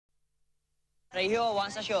Right, who all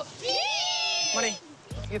wants a shot? Money.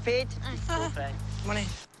 You paid? Go for it. Money.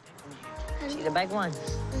 See the big one?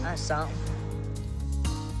 That's something.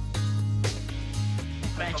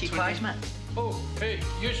 French cheap pies, mate. Oh, hey,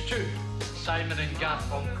 you two. Simon and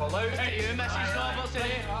Garfunkel call out. Hey, you, Mrs. Robertson.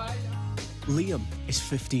 Liam is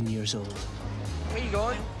 15 years old. Where you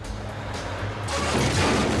going?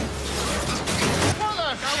 What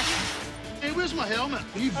the hell? Hey, where's my helmet?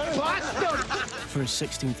 You bastard! For his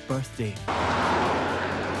 16th birthday.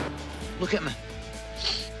 Look at me.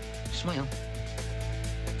 Smile.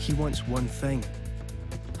 He wants one thing.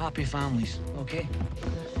 Happy families, okay?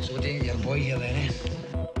 So what do you get your boy here then, eh?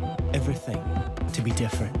 Everything to be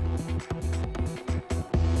different.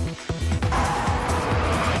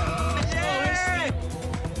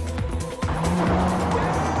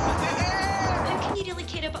 How can you really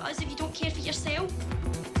care about us if you don't care for yourself?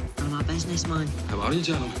 I'm a businessman. How are you,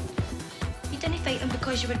 gentlemen? You didn't fight them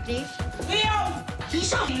because you were brave. Liam!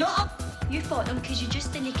 He's a nut! You fought them because you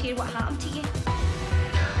just didn't care what happened to you.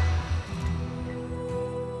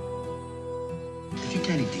 If you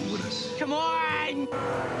can't deal with us, Come on! we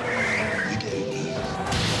get out there.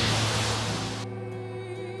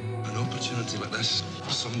 An opportunity like this,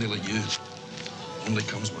 for somebody like you, only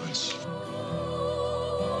comes once.